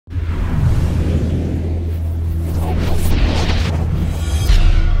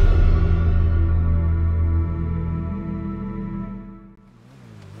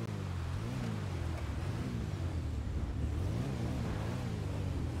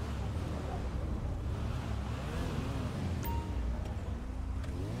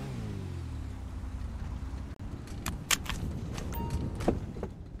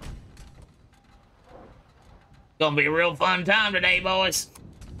Gonna be a real fun time today, boys.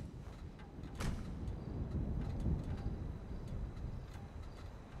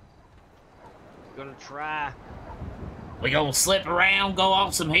 Gonna try. We gonna slip around, go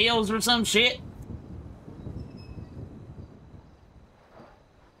off some hills or some shit?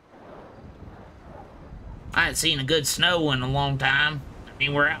 I ain't seen a good snow in a long time. I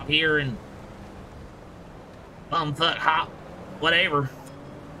mean, we're out here in bumfuck hot, whatever.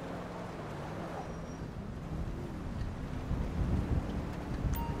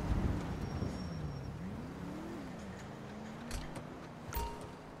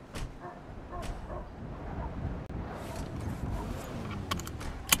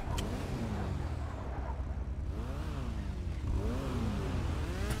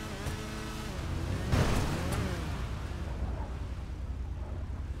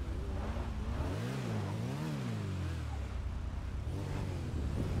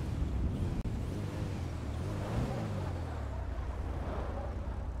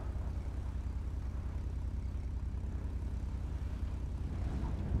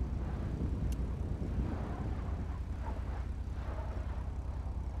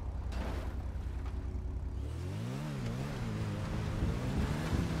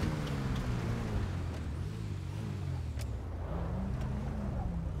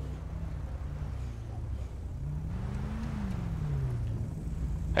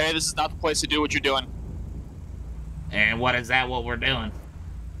 Hey, this is not the place to do what you're doing. And what is that what we're doing?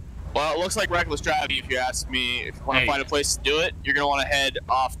 Well, it looks like reckless driving if you ask me. If you want to find a place to do it, you're going to want to head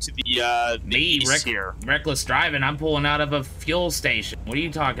off to the east here. Reckless driving? I'm pulling out of a fuel station. What are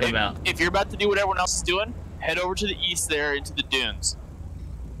you talking about? If you're about to do what everyone else is doing, head over to the east there into the dunes.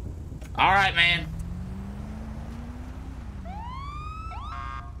 All right, man.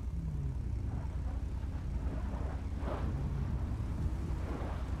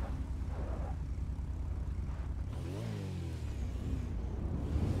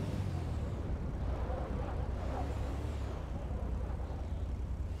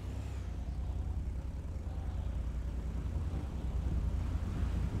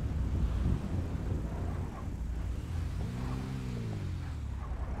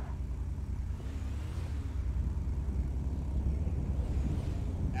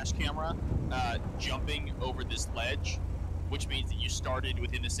 Camera jumping over this ledge, which means that you started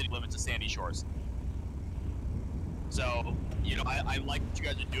within the city limits of Sandy Shores. So, you know, I like what you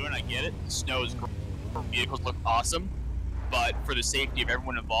guys are doing. I get it. The snow is great. Vehicles look awesome, but for the safety of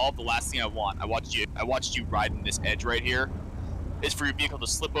everyone involved, the last thing I watched you riding this edge right here, is for your vehicle to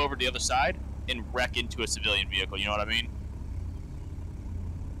slip over to the other side and wreck into a civilian vehicle. You know what I mean?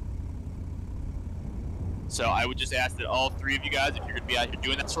 So I would just ask that all three of you guys, if you're going to be out here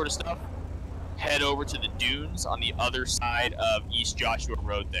doing that sort of stuff, head over to the dunes on the other side of East Joshua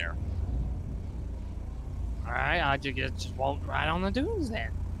Road there. Alright, I just won't ride on the dunes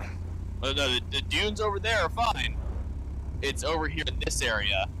then. Well, no, the dunes over there are fine. It's over here in this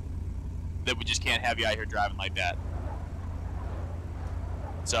area that we just can't have you out here driving like that.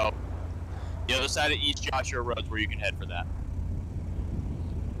 So, the other side of East Joshua Road is where you can head for that.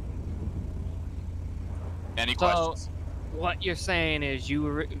 Any questions? What you're saying is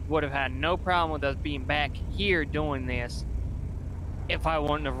you would have had no problem with us being back here doing this if I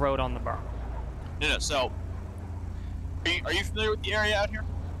wouldn't have rode on the berm. No, so, are you familiar with the area out here?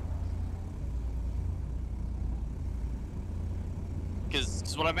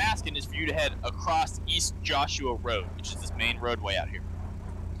 Because what I'm asking is for you to head across East Joshua Road, which is this main roadway out here.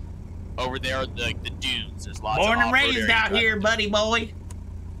 Over there are the dunes. There's lots of born and raised out here, buddy boy.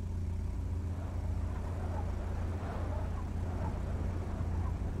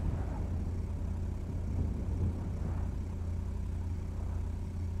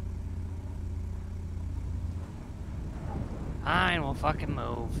 Fine, we'll fucking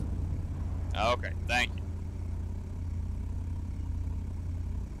move. Okay, thank you.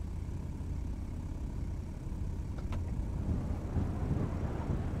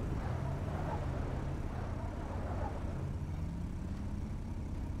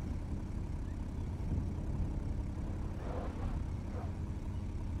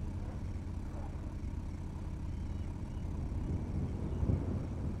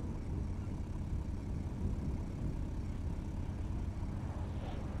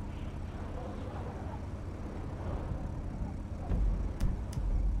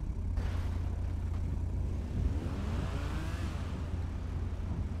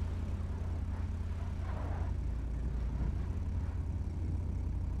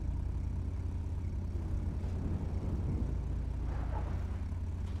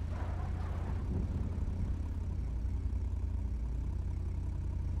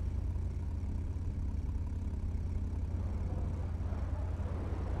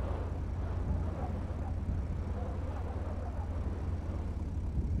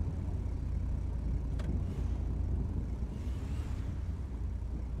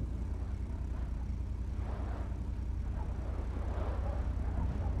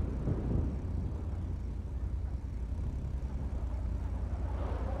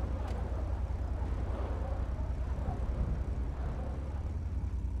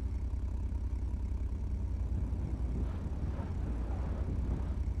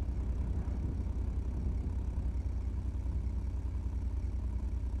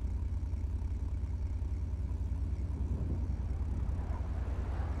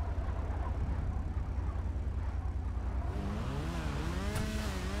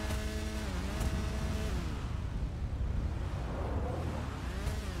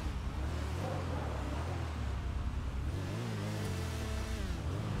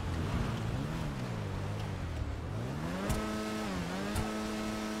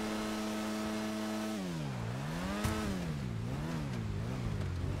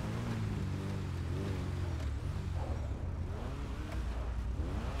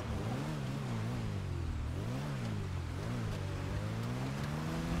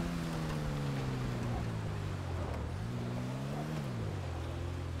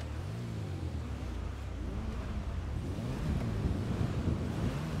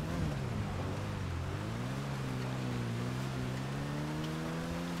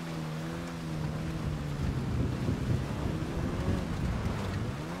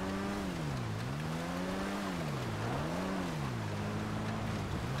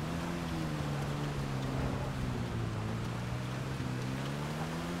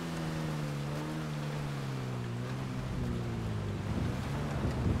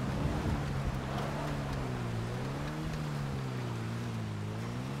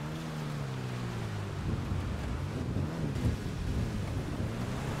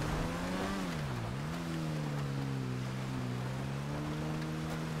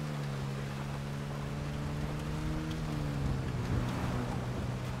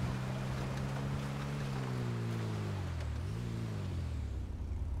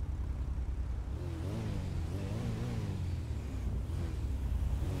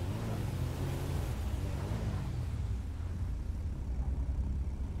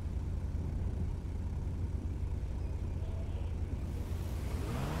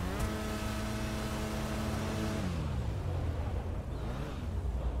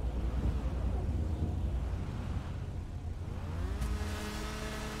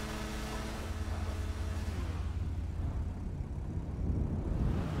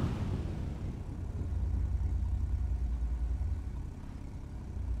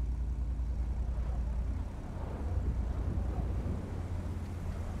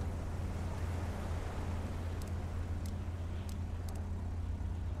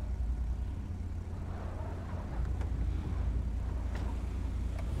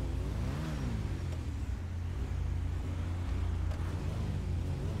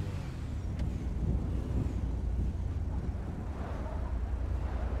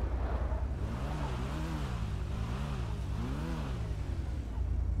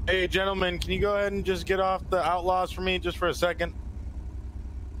 Hey, gentlemen, can you go ahead and just get off the Outlaws for me just for a second?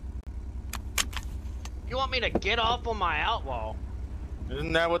 You want me to get off on my Outlaw?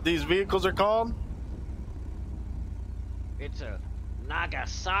 Isn't that what these vehicles are called? It's a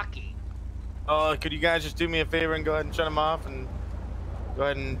Nagasaki. Could you guys just do me a favor and go ahead and shut them off and go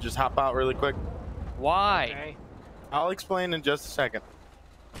ahead and just hop out really quick? Why? Okay. I'll explain in just a second.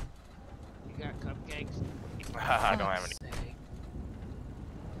 You got cupcakes? I don't have any.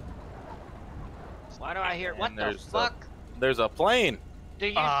 Why do I hear? What And the fuck? There's a plane. Do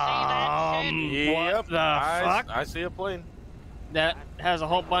you see that shit? Yep. What the fuck? I see a plane. That has a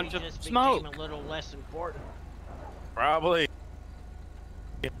whole bunch We of just smoke. became a little less important. Probably.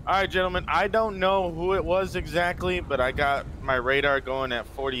 All right, gentlemen. I don't know who it was exactly, but I got my radar going at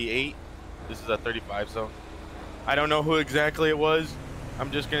 48. This is a 35 zone. I don't know who exactly it was.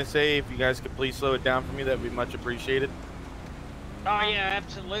 I'm just gonna say, if you guys could please slow it down for me, that'd be much appreciated. Oh yeah,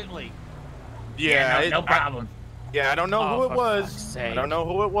 absolutely. Yeah, no problem. I don't know who it for was. fuck's I sake. don't know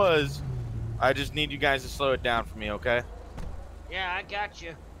who it was. I just need you guys to slow it down for me, okay? Yeah, I got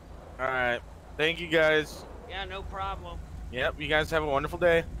you. All right. Thank you, guys. Yeah, no problem. Yep. You guys have a wonderful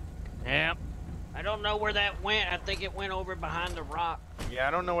day. Yep. I don't know where that went. I think it went over behind the rock. Yeah,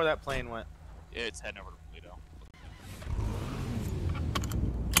 I don't know where that plane went. It's heading over to Toledo.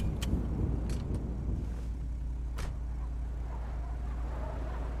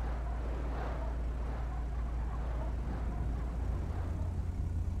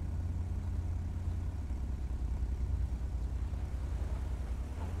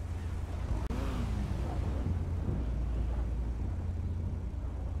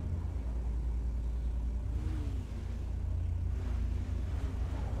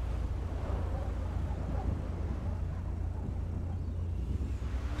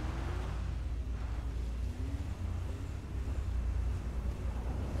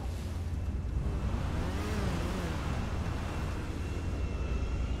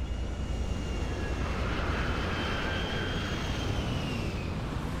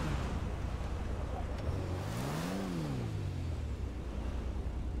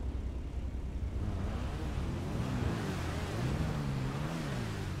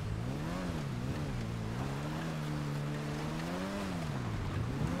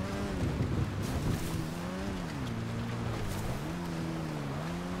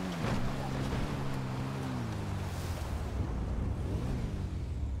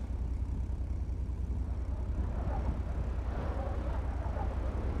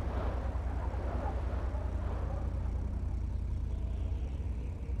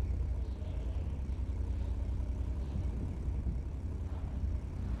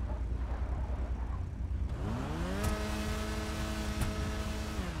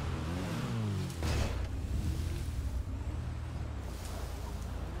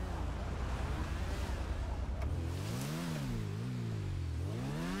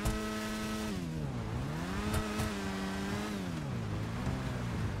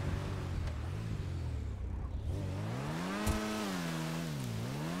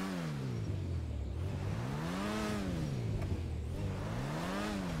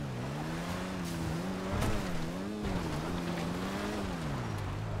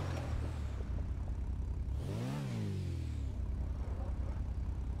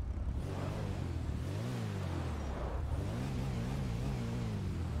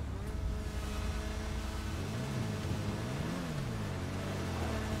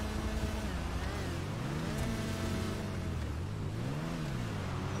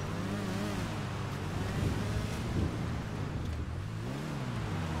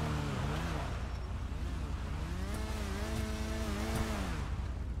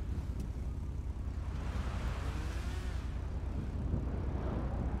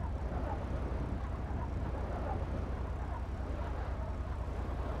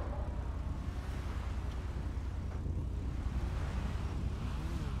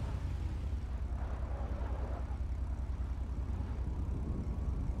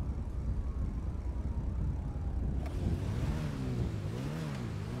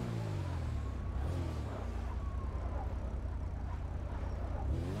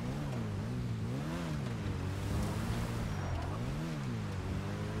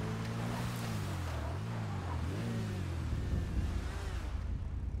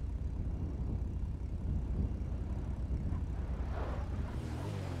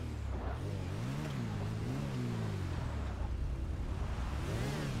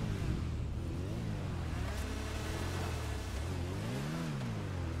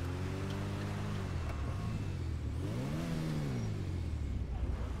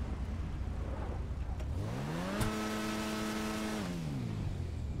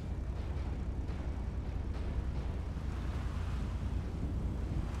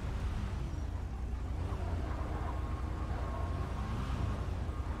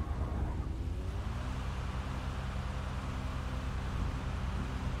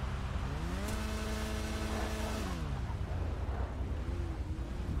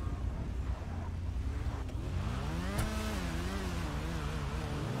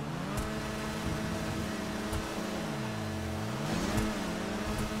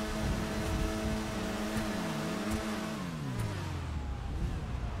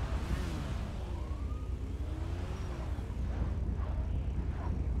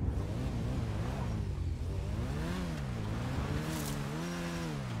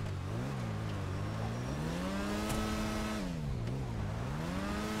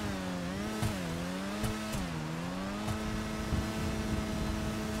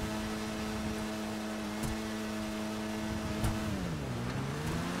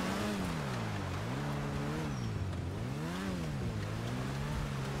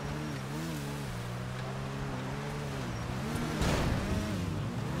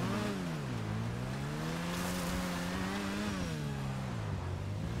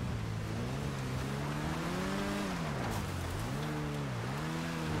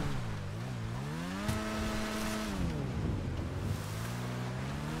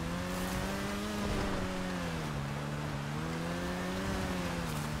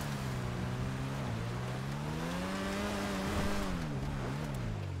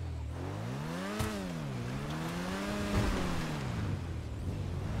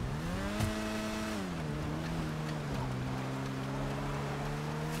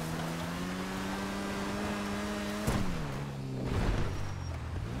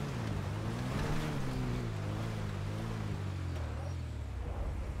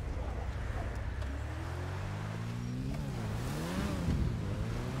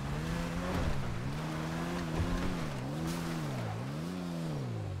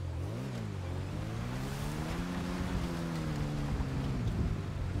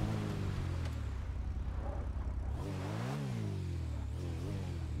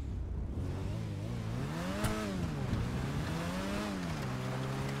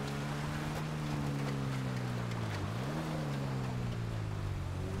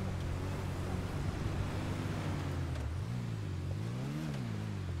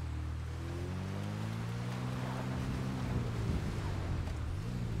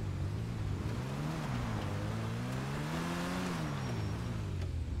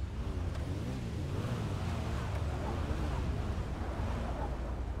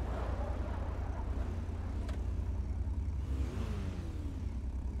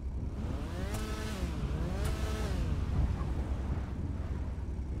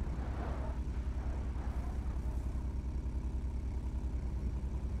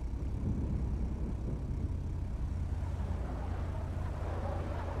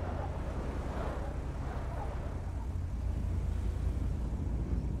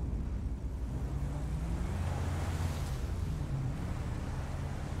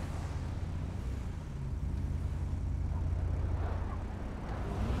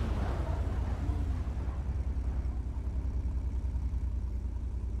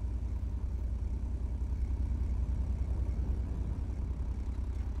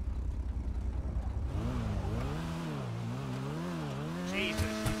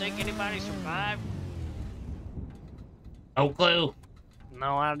 anybody survived? No clue.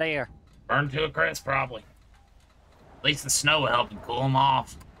 No idea. Burned to a crisp, probably. At least the snow will help him cool him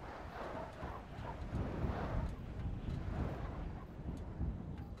off.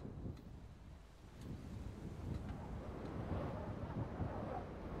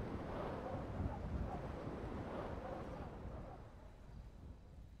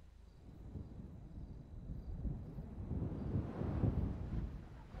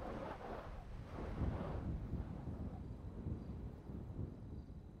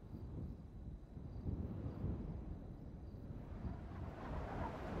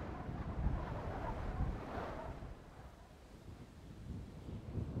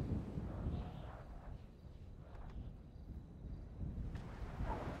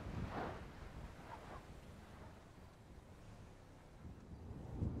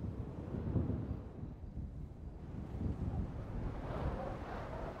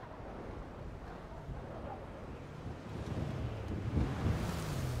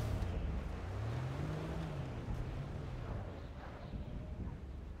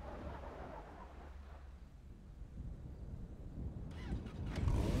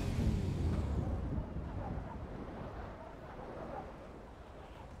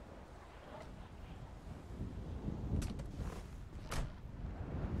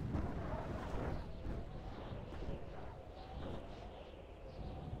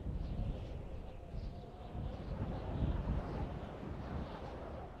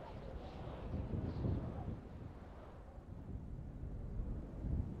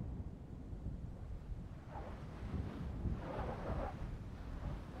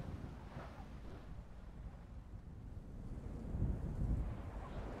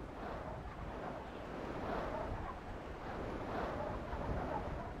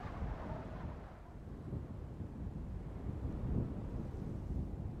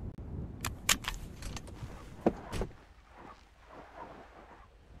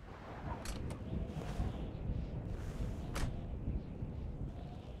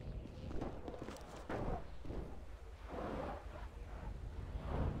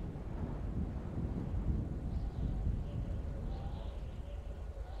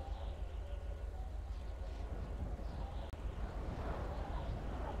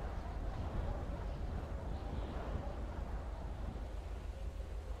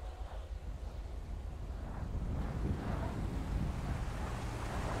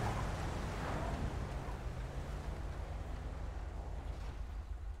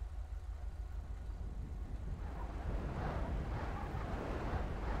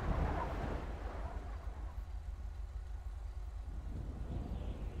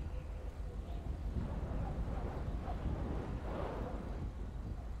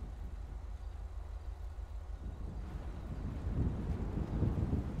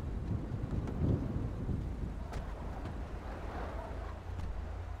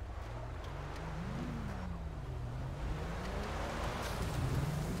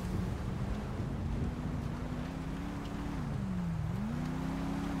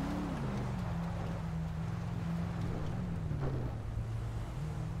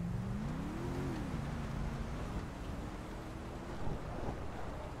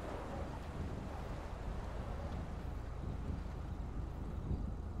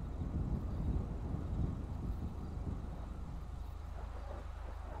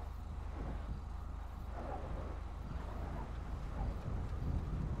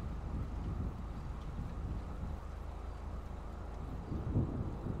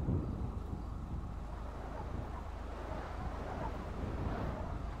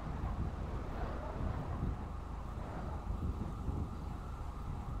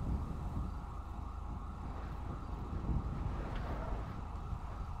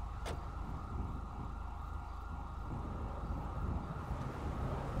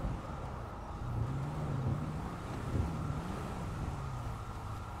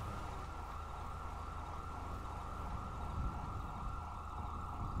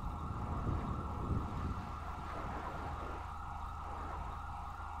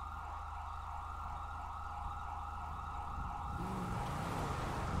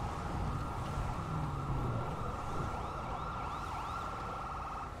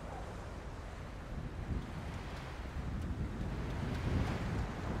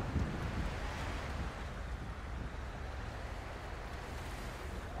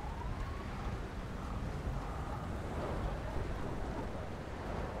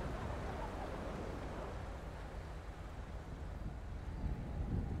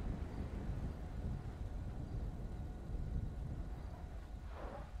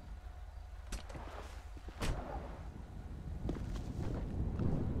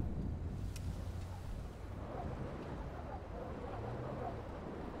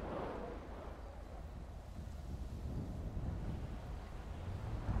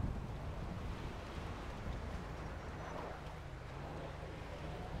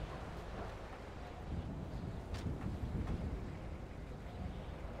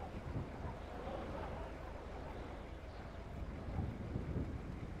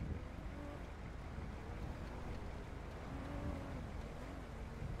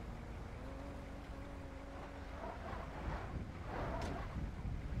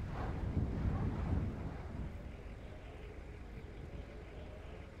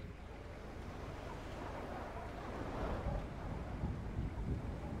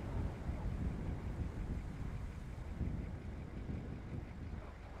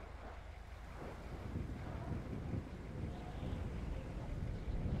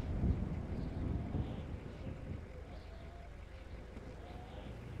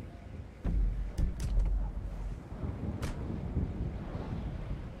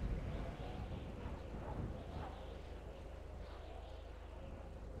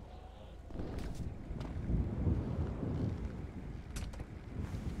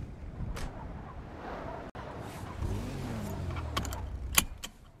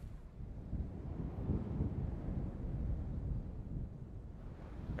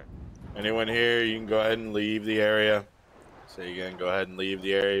 Anyone here, you can go ahead and leave the area. Say again, go ahead and leave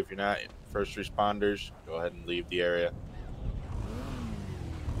the area. If you're not first responders, go ahead and leave the area.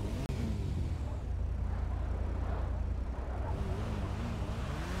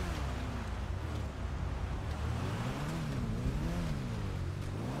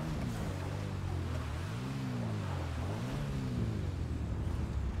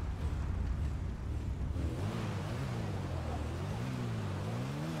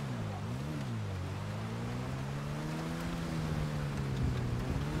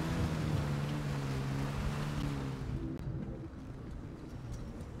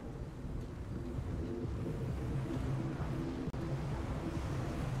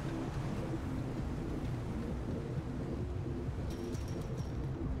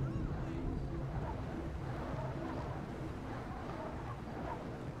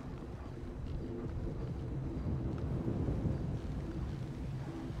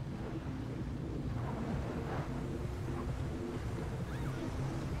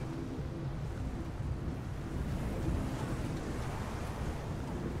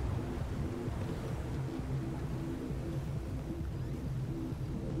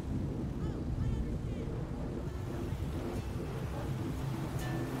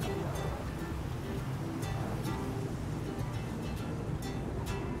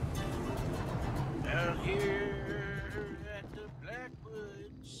 Down here at the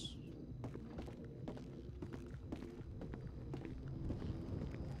Blackwoods.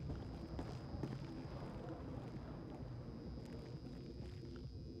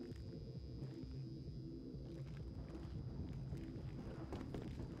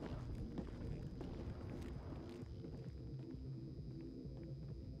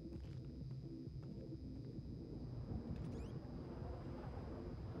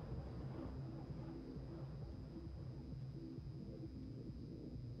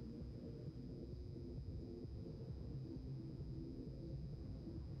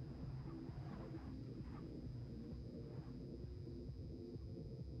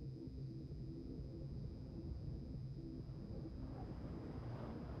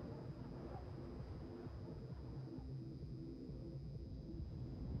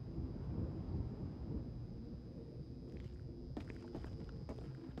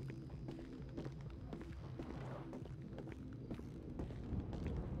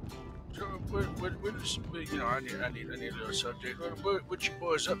 So, you know, I need a little subject. What you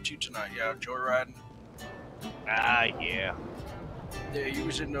boys up to tonight? You out joyriding? Yeah. Yeah, you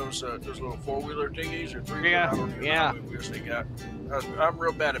was in those little 4-wheeler thingies or 3-wheeler? Yeah, I don't even know how many wheels they got. I'm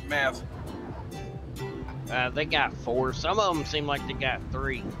real bad at math. They got 4. Some of them seem like they got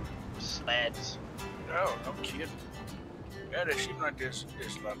 3 sleds. Oh, no kidding. Yeah, they seem like this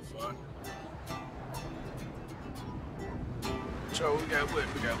a lot of fun. So we got what?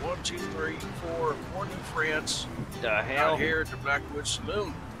 We got 1, 2, 3, 4 new friends The out hell? here at the Blackwoods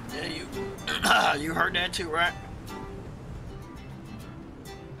Saloon. Yeah, you heard that too, right?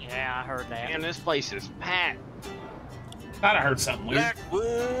 Yeah, I heard that. Man, this place is packed. Thought I heard something weird.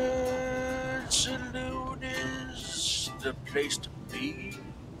 Blackwoods Saloon is the place to be.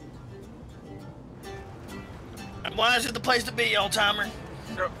 And why is it the place to be, old timer?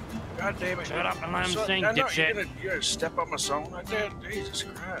 No, God damn it! Shut up and let him Son, sing, I know dipshit. you're gonna step on my song like that. Jesus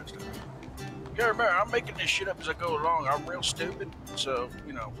Christ! You gotta remember, I'm making this shit up as I go along. I'm real stupid, so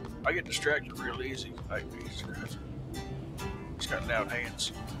you know I get distracted real easy. Like Jesus Christ, he's got loud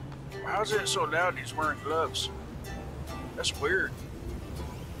hands. How's it so loud? He's wearing gloves. That's weird.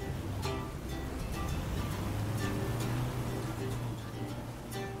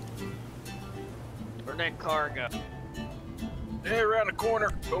 Where'd that car go? Yeah, around the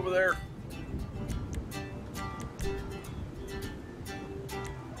corner over there.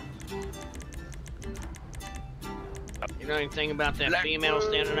 You know anything about that female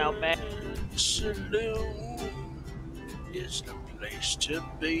standing out back? Saloon is the place to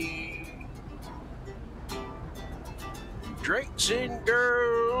be. Drinks and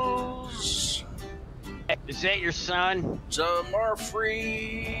girls, Is that your son? some are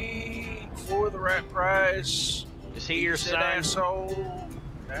free for the right price. Is he your He's an son? asshole.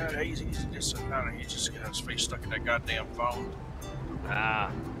 He's just he just got his face stuck in that goddamn phone.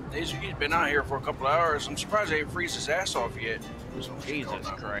 Ah, He's been out here for a couple of hours. I'm surprised they didn't freeze his ass off yet. So Jesus called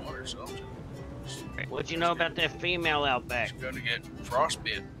 911 Christ. or something. what you know about that female out back? He's gonna get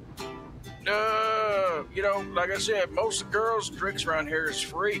frostbite. You know, like I said, most of the girls' drinks around here is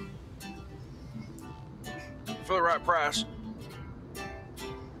free for the right price.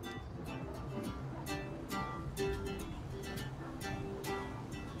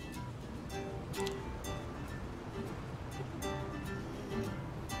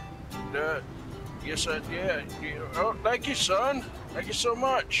 yes, yeah. Oh, thank you, son. Thank you so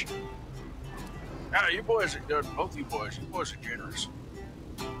much. Ah, you boys are both you boys are generous.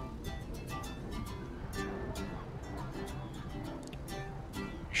 You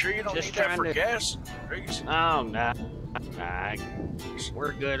sure you don't Just need that trying for to- gas? Oh, no. Nah,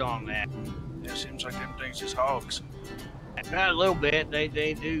 we're good on that. Yeah, seems like them things is hogs. Not a little bit. They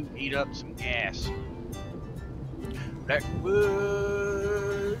do eat up some gas.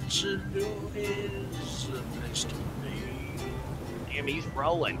 Blackwood Saloon is a place to be. Damn, he's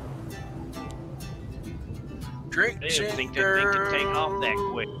rolling. Drinks They didn't and think that they could take off that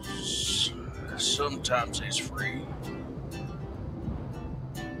quick. girls. Sometimes it's free.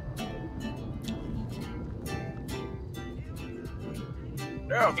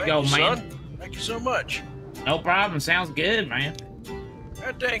 Oh, thank go, you, man. son. Thank you so much. No problem. Sounds good, man.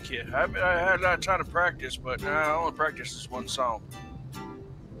 Thank you. I had a lot of time to practice, but I only practiced this one song.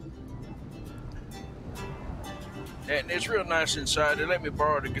 And it's real nice inside. They let me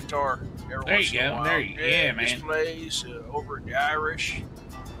borrow the guitar every There once you in a go. while. There you- yeah, man. Displays over at the Irish.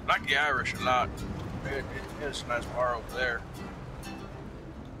 I like the Irish a lot. It's a nice bar over there.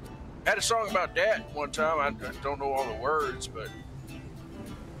 Had a song about that one time. I don't know all the words, but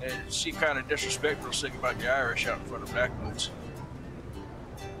it seemed kind of disrespectful to sing about the Irish out in front of Backwoods.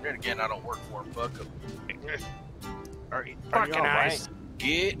 Then again, I don't work for them. Fuck them. Are you Fucking all right? ice.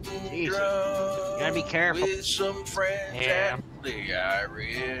 Getting Jesus. drunk Gotta be careful. with some friends Yeah. at the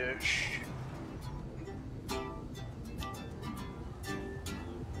Irish.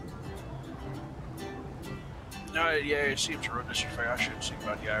 No, yeah, it seems real disrespectful. I shouldn't sing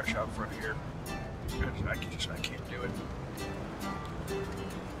about the Irish out in front of here. I can't do it.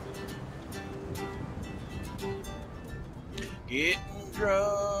 Getting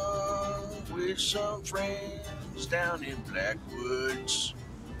drunk with some friends down in Blackwoods.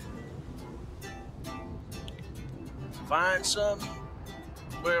 Find some,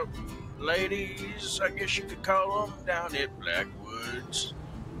 well, ladies, I guess you could call them, down at Blackwoods.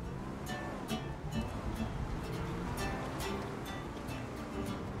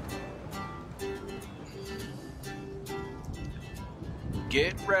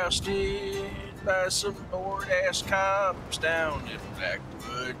 Get rousted by some bored-ass cops down in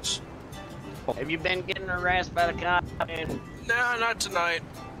Blackwoods. Have you been getting harassed by the cop? Man? No, not tonight.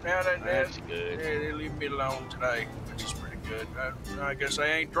 No, That's good. They leave me alone today, which is pretty good. I guess I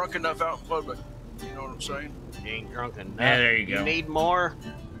ain't drunk enough out in public. You know what I'm saying? You ain't drunk enough. Yeah, there you go. You need more?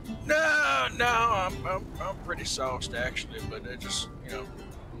 No, I'm pretty sauced actually, but they just,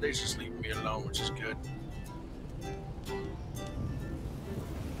 they just leave me alone, which is good.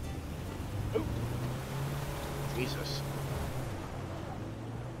 Jesus.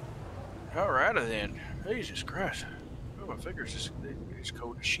 Alrighty then. Jesus Christ. Oh, my fingers it's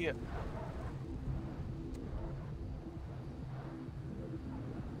cold as shit.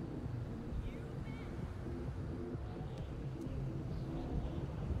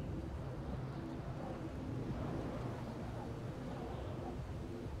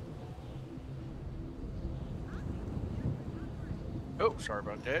 Oh, sorry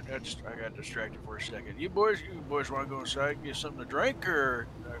about that. I got distracted for a second. You boys want to go inside and get something to drink, or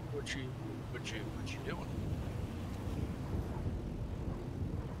what you doing?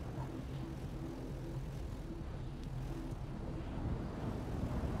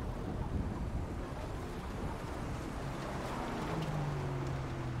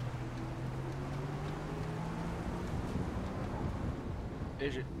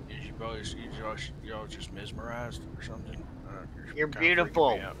 Is y'all just mesmerized or something? You're kinda freaking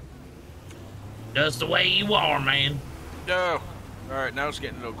beautiful. me out. Just the way you are, man. No. All right, now it's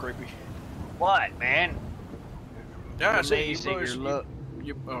getting a little creepy. What, man? Yeah, I say you Amazing, boys. your look.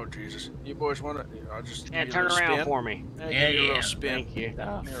 Oh Jesus! You boys want to? I'll just. Yeah, give you a turn little around spin. for me. Yeah, give Yeah, you a yeah. little spin. Thank you.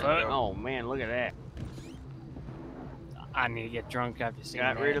 The we fuck? go. Oh, man, look at that. I need to get drunk after seeing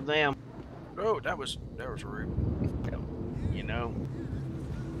Got that. rid of them, Oh, that was rude. you know.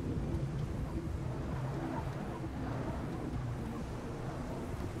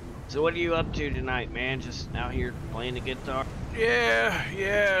 So what are you up to tonight, man? Just out here playing the guitar?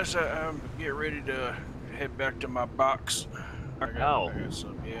 Yeah. So I'm getting ready to head back to my box. I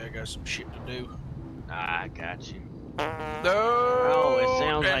got some shit to do. I got you. No. it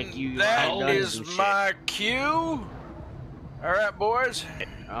sounds and like you That have done is some shit. my cue. All right, boys.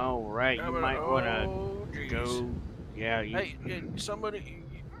 All right, you might want to go. Yeah, you. Hey, somebody,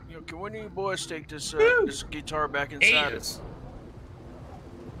 can one of you boys take this this guitar back inside? Jesus.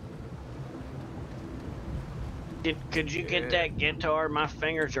 Could you get that guitar? My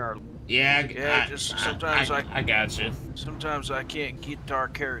fingers are Yeah, Yeah, just sometimes I got you. Sometimes I can't guitar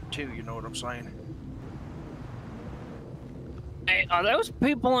carrot too. You know what I'm saying? Hey, are those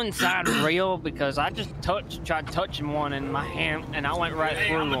people inside real? Because I just tried touching one in my hand, and I went right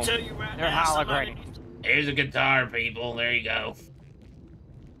through them. They're holograms. Here's a guitar, people. There you go.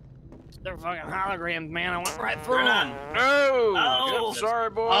 They're fucking holograms, man. I went right through them. No! Oh, Sorry,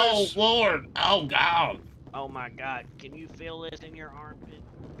 boys. Oh, Lord. Oh, God. Oh my God! Can you feel this in your armpit?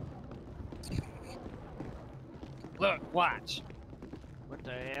 Look, watch. What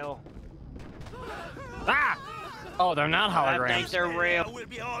the hell? Ah! Oh, they're not I think holograms. they're real. Will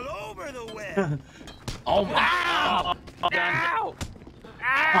be all over the web. Oh, wow. Ow!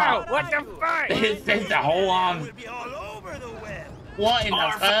 Ow! What the fuck? It's the whole on. Will be all over the web. What in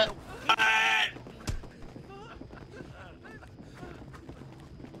the fuck?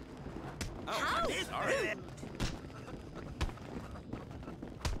 Oh, this hey!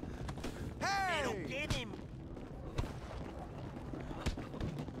 They don't get him.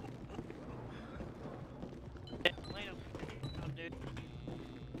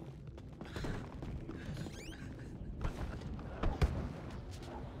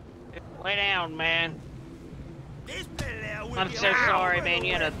 Lay down, man. This fella will I'm be so all sorry, over man. the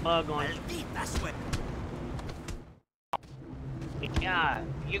You had a web. bug on Maldita suerte. you. God,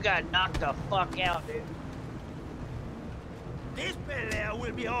 you got knocked the fuck out, dude. This fella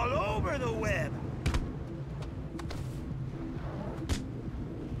will be all over the web.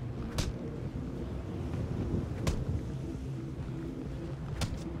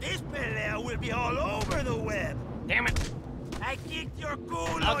 This fella will be all over the web. Damn it! I kicked your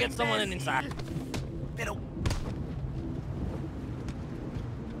culo. I'll get someone imbécil. inside. Pero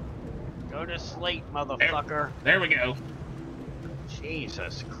Go to sleep, motherfucker. There we go.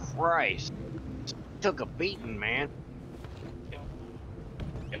 Jesus Christ. Took a beating, man.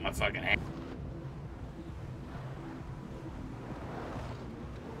 Get my fucking hand.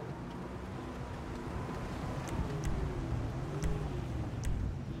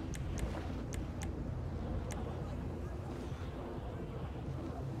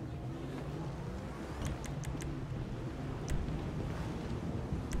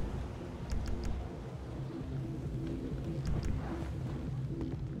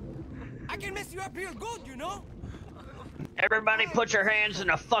 I can mess you up real good, you know. Everybody put your hands in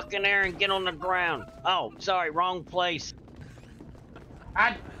the fucking air and get on the ground. Oh, sorry, wrong place.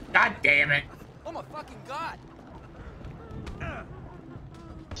 God damn it. Oh my fucking god.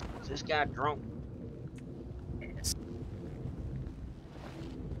 Is this guy drunk? Yes.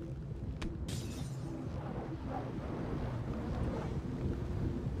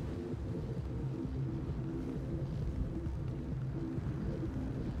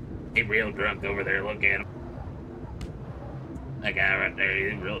 He real drunk over there. Look at him. That guy right there,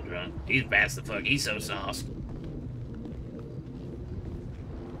 he's real drunk. He's fast the fuck. He's so sauced.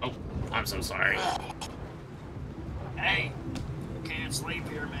 Oh, I'm so sorry. Hey, can't sleep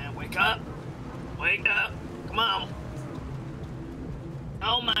here, man. Wake up. Wake up. Come on.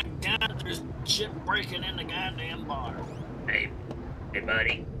 Oh my god, there's shit breaking in the goddamn bar. Hey,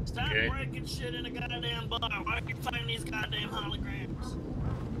 buddy. Stop Good. breaking shit in the goddamn bar. Why are you finding these goddamn holograms?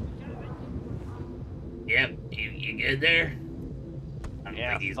 Yep, you good there? I don't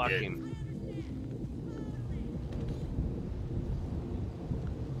Yeah, think he's fuck good. him.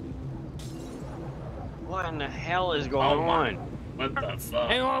 What in the hell is going Oh my- on? What the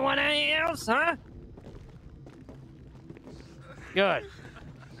fuck? Anyone want anything else, huh? Good.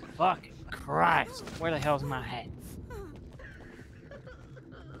 Fucking Christ. Where the hell's my hat?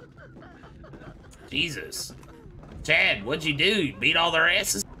 Jesus. Chad, what'd you do? You beat all their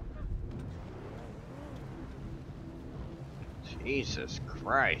asses? Jesus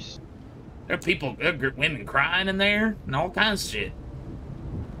Christ. There are women crying in there and all kinds of shit.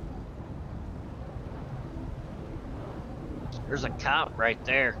 There's a cop right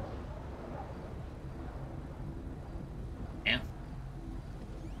there. Yeah.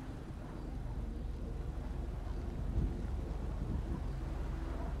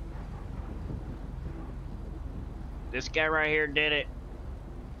 This guy right here did it.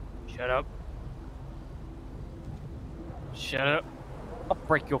 Shut up. Shut up. I'll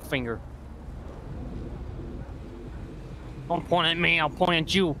break your finger. Don't point at me, I'll point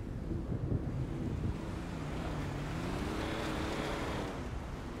at you.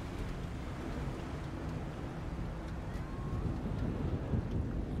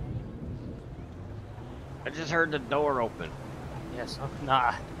 I just heard the door open. Yes,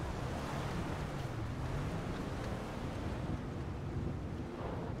 nah.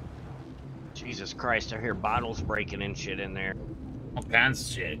 Jesus Christ, I hear bottles breaking and shit in there. All kinds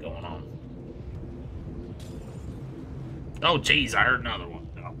of shit going on. Oh, jeez, I heard another one.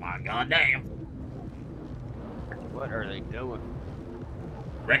 Oh, my god damn. What are they doing?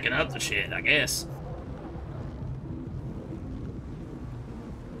 Wrecking up the shit, I guess.